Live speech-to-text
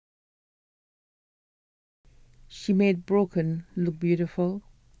She made broken look beautiful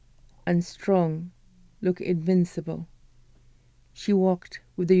and strong look invincible. She walked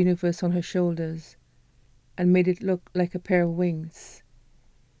with the universe on her shoulders and made it look like a pair of wings.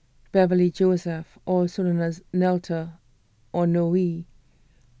 Beverly Joseph, also known as Nelta or Noe,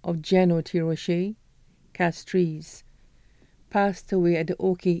 of Geno Tiroche, Castries, passed away at the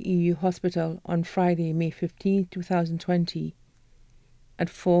OKEU Hospital on Friday, May 15, 2020, at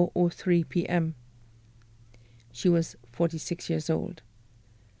 4:03 p.m. She was 46 years old.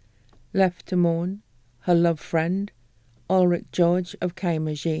 Left to mourn, her loved friend, Ulrich George of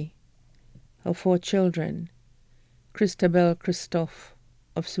Caimaget, her 4 children, Christabel Christophe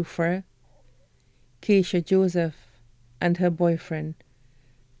of Soufrière, Keisha Joseph and her boyfriend,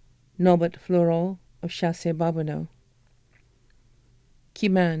 Norbert Florent of Chassé-Babonneau,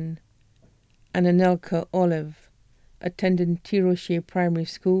 Kiman and Anelka Olive attended Tiroche Primary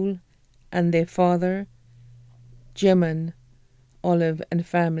School, and their father, German Olive and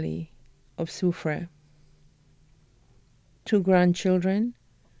family of Soufrière. 2 grandchildren,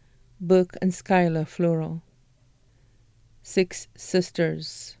 Burke and Skylar Florent. 6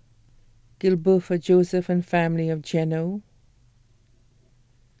 sisters, Gilbertha Joseph and family of Geno,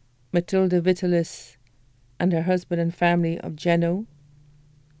 Matilda Vitalis and her husband and family of Geno,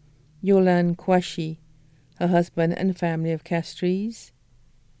 Yolande Kwashi, her husband and family of Castries,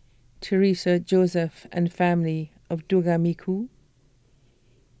 Teresa Joseph and family of Dugamiku,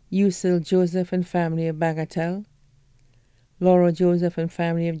 Yusil Joseph and family of Bagatelle, Laura Joseph and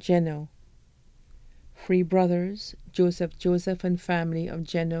family of Geno, 3 brothers, Joseph and family of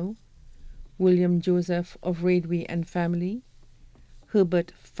Geno, William Joseph of Radway and family,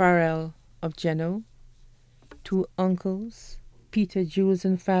 Herbert Farrell of Geno, 2 uncles, Peter Jules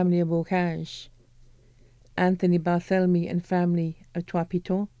and family of Bocage, Anthony Barthelemy and family of Trois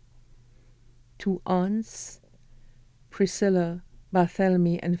Pitons, 2 aunts, Priscilla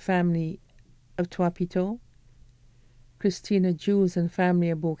Barthelemy and family of Trois Pitons, Christina Jules and family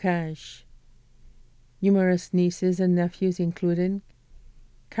of Bocage, numerous nieces and nephews including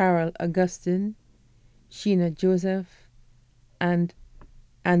Carol Augustine, Sheena Joseph, and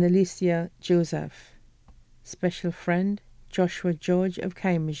Annalicia Joseph. Special friend, Joshua George of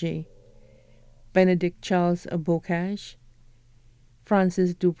Caimaget, Benedict Charles of Bocage,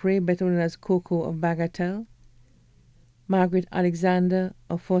 Francis Dupré, better known as Coco of Bagatelle, Margaret Alexander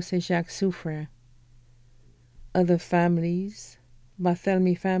of Fossé-Jacques Soufrière. Other families,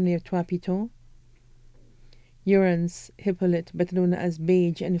 Barthélemy family of Trois Pitons, Urance Hippolyte, better known as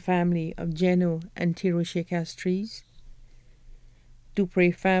Bage and family of Geno and Tiroche Castries,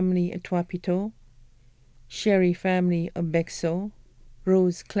 Dupré family of Trois Pitons, Sherry family of Bexau,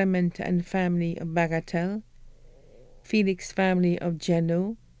 Rose Clement and family of Bagatelle, Felix family of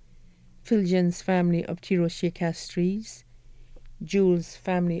Geno, Fulgence family of Tiroche Castries, Jules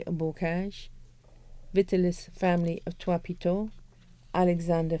family of Bocage, Vitalis family of Trois Pitons,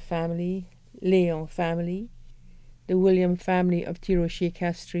 Alexander family, Léon family, the William family of Tiroche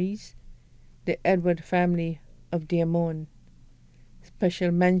Castries, the Edward family of Diamond.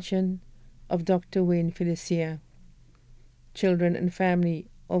 Special mention of Dr. Wayne Felicia, children and family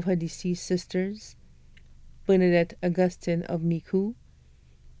of her deceased sisters, Bernadette Augustine of Micoud,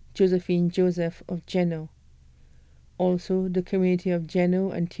 Josephine Joseph of Geno, also the community of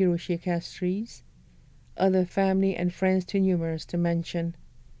Geno and Tiroche Castries, other family and friends too numerous to mention.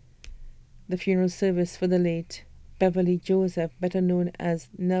 The funeral service for the late Beverly Joseph, better known as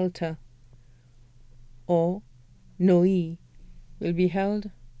Nelta or Noe, will be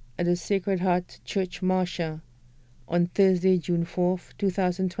held at the Sacred Heart Church Marcia on Thursday, June 4th,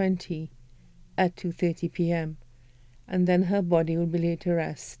 2020 at 2:30 p.m. and then her body will be laid to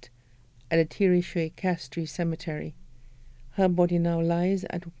rest at the Tiroche Castries Cemetery. Her body now lies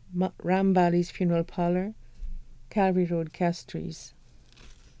at Ram Valley's Funeral Parlor, Calvary Road, Castries.